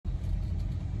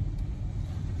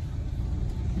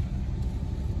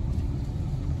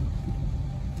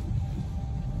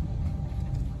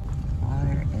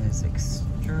is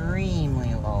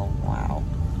extremely low. Wow.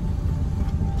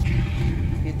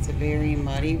 It's a very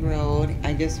muddy road.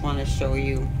 I just want to show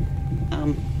you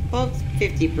about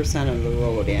 50% of the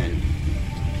road in.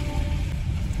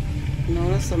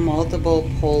 Notice the multiple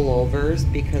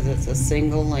pullovers because it's a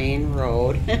single lane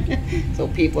road. So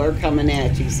people are coming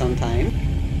at you sometimes.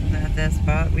 Is that the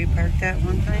spot we parked at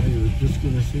one time? I was just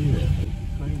going to say that.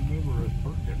 I remember us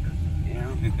parked in there.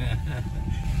 Yeah.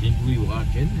 Didn't we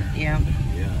walk in there? Yeah.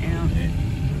 Yeah. Yeah.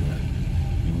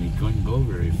 And we couldn't go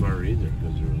very far either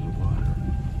because there was water.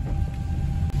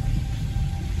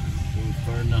 Wasn't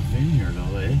far enough in here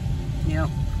though, eh? Yep.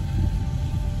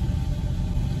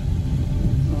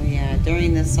 So yeah,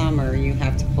 during the summer you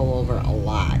have to pull over a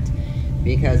lot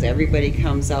because everybody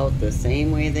comes out the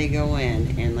same way they go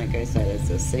in, and like I said, it's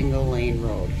a single lane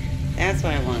road. That's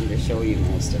why I wanted to show you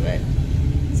most of it.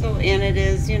 So, and it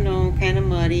is, you know, kind of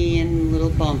muddy and a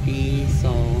little bumpy,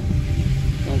 so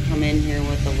don't come in here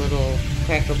with a little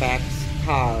crackerback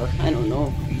car. I don't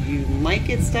know, you might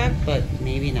get stuck, but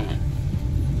maybe not.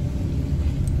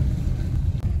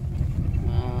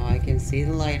 I can see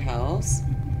the lighthouse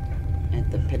at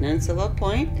the Peninsula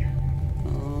Point.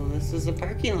 Oh, this is a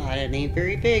parking lot. It ain't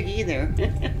very big either.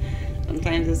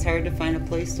 Sometimes it's hard to find a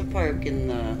place to park in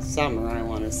the summer, I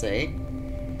want to say.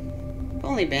 I've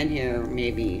only been here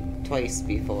maybe twice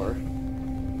before.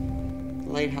 The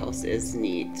lighthouse is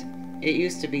neat. It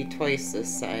used to be twice this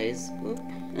size. Oop.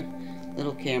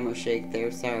 Little camera shake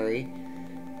there, sorry.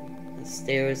 The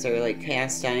stairs are like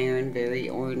cast iron, very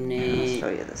ornate. I'll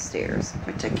show you the stairs,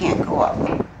 which I can't go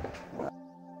up.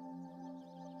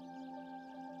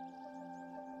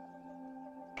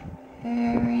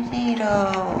 Very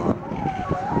neato.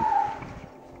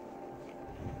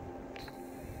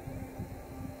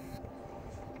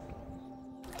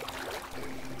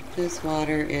 This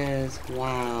water is,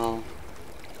 wow,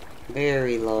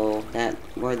 very low. That,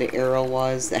 where the arrow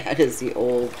was, that is the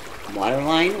old water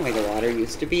line where the water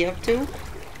used to be up to.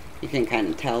 You can kind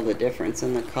of tell the difference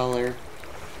in the color.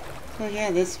 So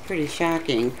yeah, this is pretty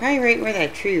shocking. Probably right where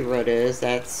that tree root is,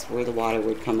 that's where the water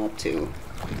would come up to.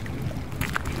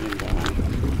 And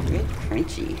real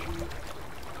crunchy.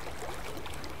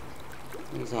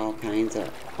 There's all kinds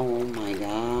of, oh my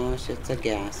gosh, it's a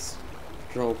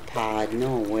gastropod,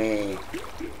 no way.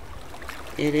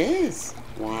 It is.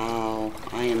 Wow,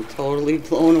 I am totally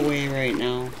blown away right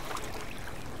now.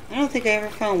 I don't think I ever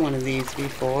found one of these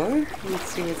before. Let's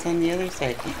see what's on the other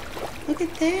side. Look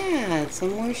at that, some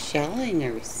more shelling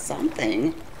or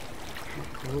something.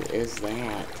 Who is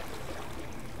that?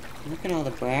 Look at all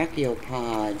the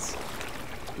brachiopods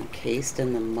encased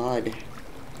in the mud.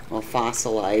 Well,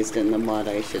 fossilized in the mud,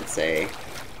 I should say.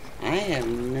 I have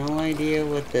no idea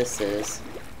what this is.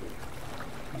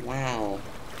 Wow.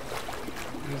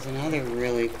 There's another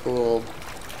really cool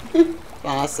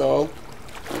fossil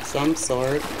of some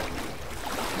sort.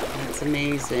 That's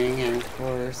amazing. And of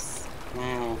course,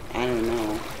 wow, I don't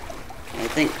know. I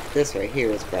think this right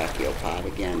here is brachiopod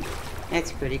again.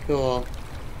 That's pretty cool.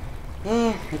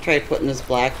 Oh, I tried putting this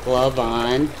black glove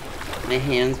on. My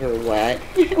hands were wet.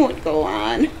 It wouldn't go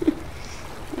on.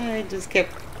 I just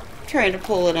kept trying to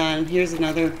pull it on. Here's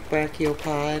another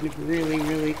brachiopod. Really,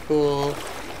 really cool.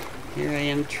 Here I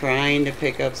am trying to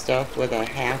pick up stuff with a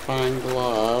half-on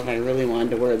glove. I really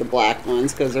wanted to wear the black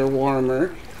ones because they're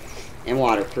warmer and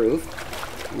waterproof.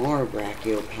 More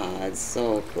brachiopods.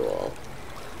 So cool.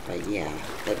 But yeah,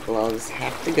 the gloves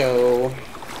have to go.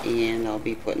 And I'll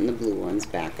be putting the blue ones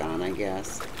back on, I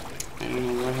guess. I don't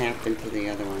know what happened to the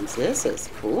other ones. This is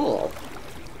cool.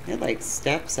 It like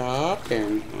steps up,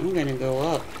 and I'm gonna go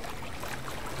up.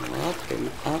 Up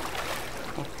and up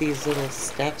these little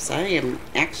steps. I am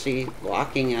actually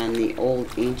walking on the old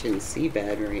ancient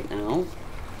seabed right now,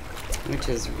 which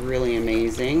is really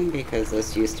amazing because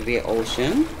this used to be an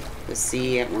ocean, the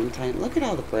sea at one time. Look at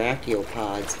all the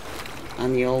brachiopods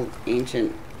on the old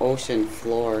ancient ocean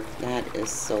floor. That is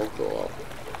so cool.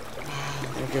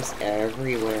 Wow, they're just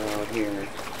everywhere out here.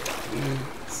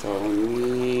 So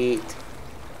neat.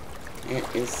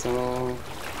 It is so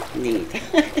neat.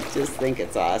 I just think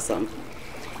it's awesome.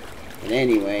 But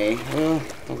anyway, oh,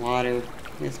 the water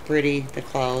is pretty. The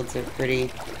clouds are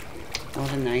pretty.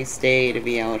 What a nice day to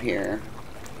be out here.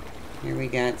 Here we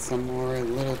got some more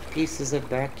little pieces of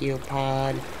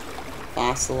brachiopod,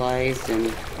 fossilized in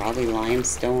probably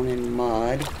limestone and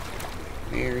mud.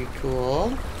 Very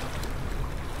cool.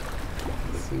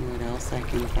 Let's see what else I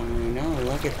can find. Oh,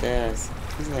 look at this.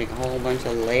 There's like a whole bunch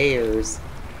of layers.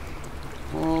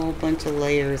 Whole bunch of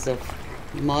layers of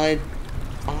mud,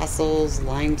 fossils,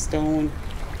 limestone,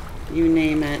 you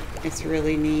name it. It's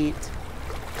really neat.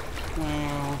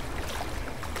 Wow.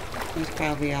 There's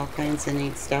probably all kinds of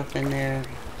neat stuff in there.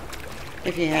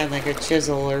 If you had like a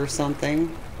chisel or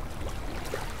something.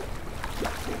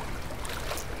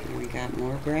 And we got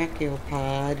more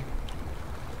brachiopod.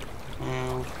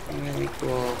 Wow, really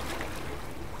cool.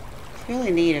 It's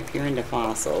really neat if you're into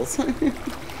fossils.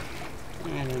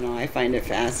 I don't know, I find it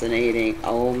fascinating.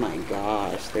 Oh my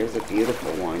gosh, there's a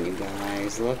beautiful one, you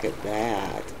guys. Look at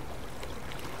that.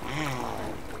 Wow,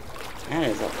 that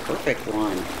is a perfect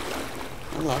one.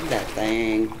 I love that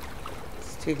thing.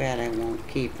 It's too bad I won't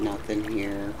keep nothing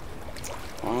here.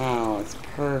 Wow, it's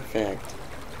perfect.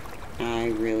 I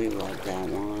really love that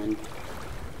one.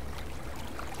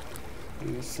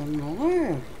 There's some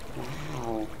more.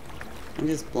 Wow. I'm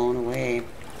just blown away.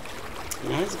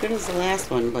 Not as good as the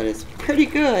last one, but it's pretty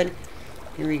good.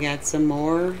 Here we got some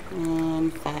more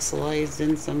fossilized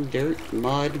in some dirt,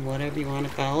 mud, whatever you want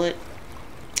to call it.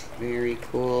 Very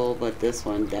cool, but this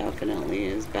one definitely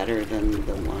is better than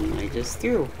the one I just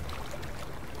threw.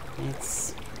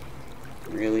 It's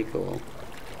really cool.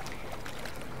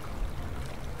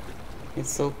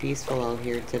 It's so peaceful out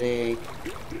here today.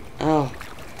 Oh,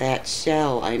 that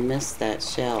shell. I missed that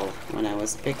shell when I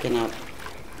was picking up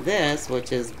this,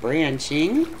 which is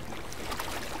branching.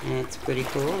 That's pretty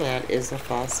cool. That is a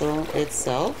fossil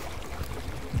itself.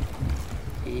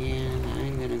 And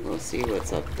I'm gonna go see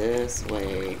what's up this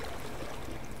way.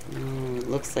 Oh, it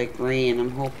looks like rain.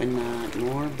 I'm hoping not.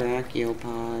 More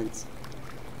brachiopods.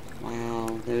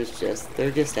 Wow, they're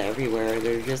just everywhere.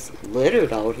 They're just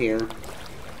littered out here.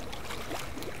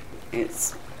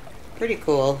 It's pretty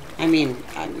cool. I mean,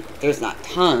 there's not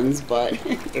tons, but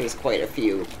there's quite a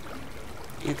few.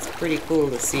 It's pretty cool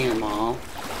to see them all.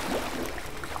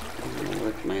 I'm gonna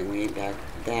work my way back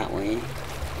that way.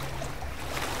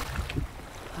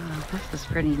 Oh, this is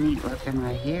pretty neat looking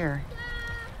right here.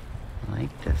 I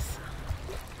like this.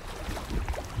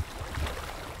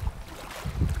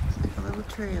 There's like a little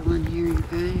trail in here, you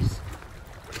guys.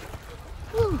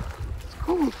 Whew, it's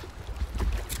cold.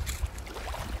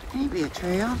 Maybe a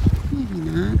trail, maybe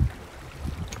not.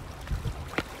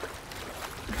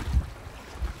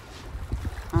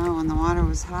 Oh, when the water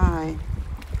was high,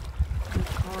 it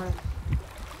tore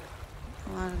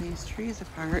a lot of these trees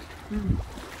apart.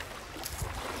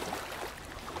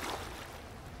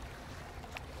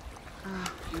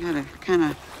 Oh, you gotta kind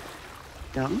of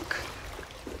dunk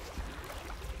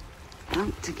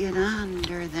to get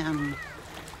under them.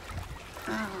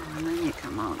 Oh, and then you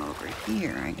come out over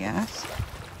here, I guess.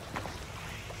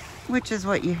 Which is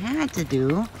what you had to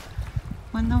do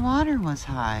when the water was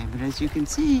high. But as you can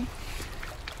see,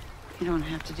 you don't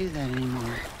have to do that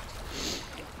anymore.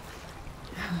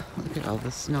 Look at all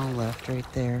the snow left right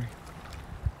there.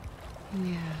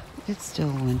 Yeah, it's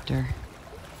still winter.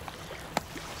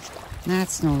 That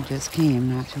snow just came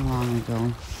not too long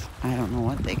ago. I don't know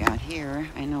what they got here.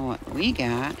 I know what we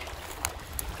got.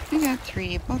 We got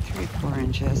about 3-4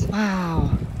 inches.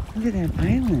 Wow, look at that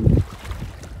island.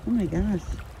 Oh my gosh,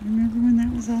 I remember when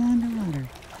that was all underwater.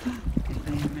 If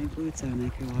I had my boots on, I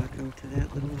could walk out to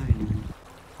that little island.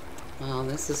 Well,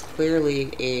 this is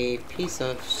clearly a piece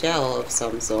of shell of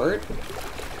some sort.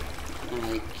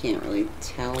 I can't really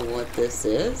tell what this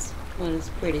is, but it's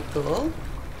pretty cool.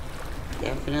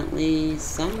 Definitely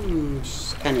some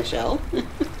kind of shell.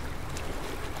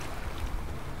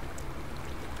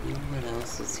 What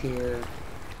else is here?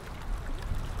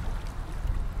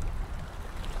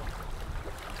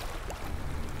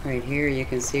 Right here you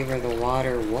can see where the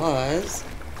water was.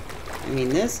 I mean,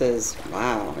 this is,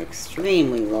 wow,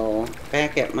 extremely low.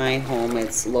 Back at my home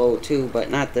it's low too, but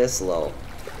not this low.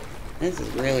 This is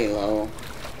really low.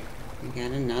 We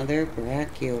got another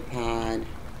brachiopod.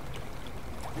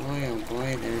 Boy, oh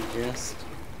boy, there's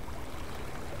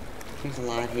a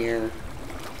lot here.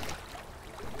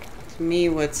 To me,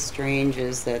 what's strange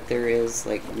is that there is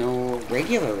like no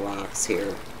regular rocks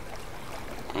here.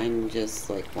 I'm just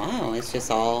like, wow, it's just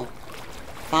all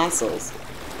fossils.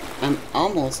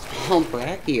 Almost all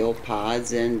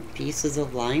brachiopods and pieces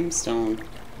of limestone.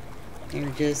 There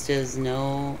just is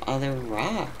no other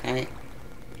rock.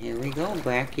 Here we go,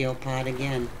 brachiopod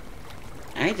again.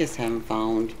 I just haven't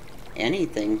found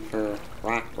anything for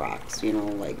rocks, you know,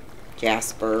 like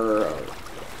jasper or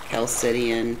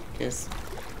calcidian, just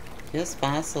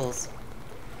fossils.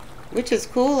 Which is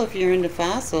cool if you're into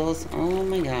fossils. Oh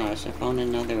my gosh, I found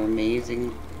another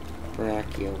amazing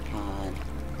brachiopod.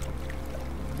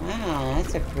 Wow,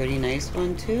 that's a pretty nice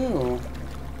one too.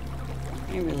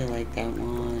 I really like that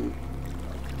one.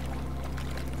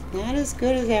 Not as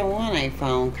good as that one I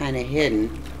found kind of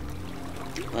hidden,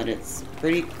 but it's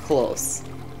pretty close.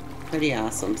 Pretty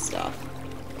awesome stuff.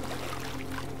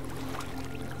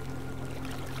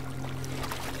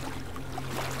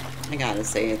 I gotta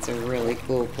say, it's a really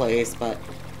cool place, but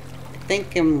I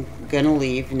think I'm gonna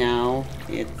leave now.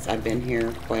 I've been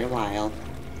here quite a while,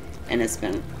 and it's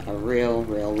been a real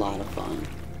lot of fun.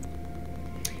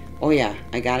 Oh yeah,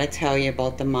 I gotta tell you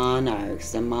about the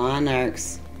monarchs. The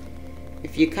monarchs,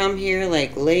 if you come here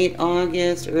like late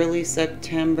August, early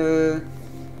September,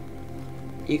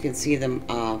 you can see the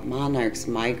monarchs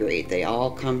migrate. They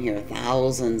all come here,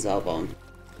 thousands of them.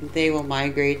 They will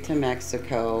migrate to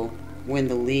Mexico when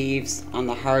the leaves on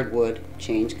the hardwood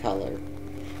change color.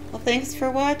 Well, thanks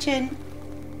for watching.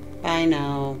 Bye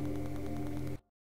now.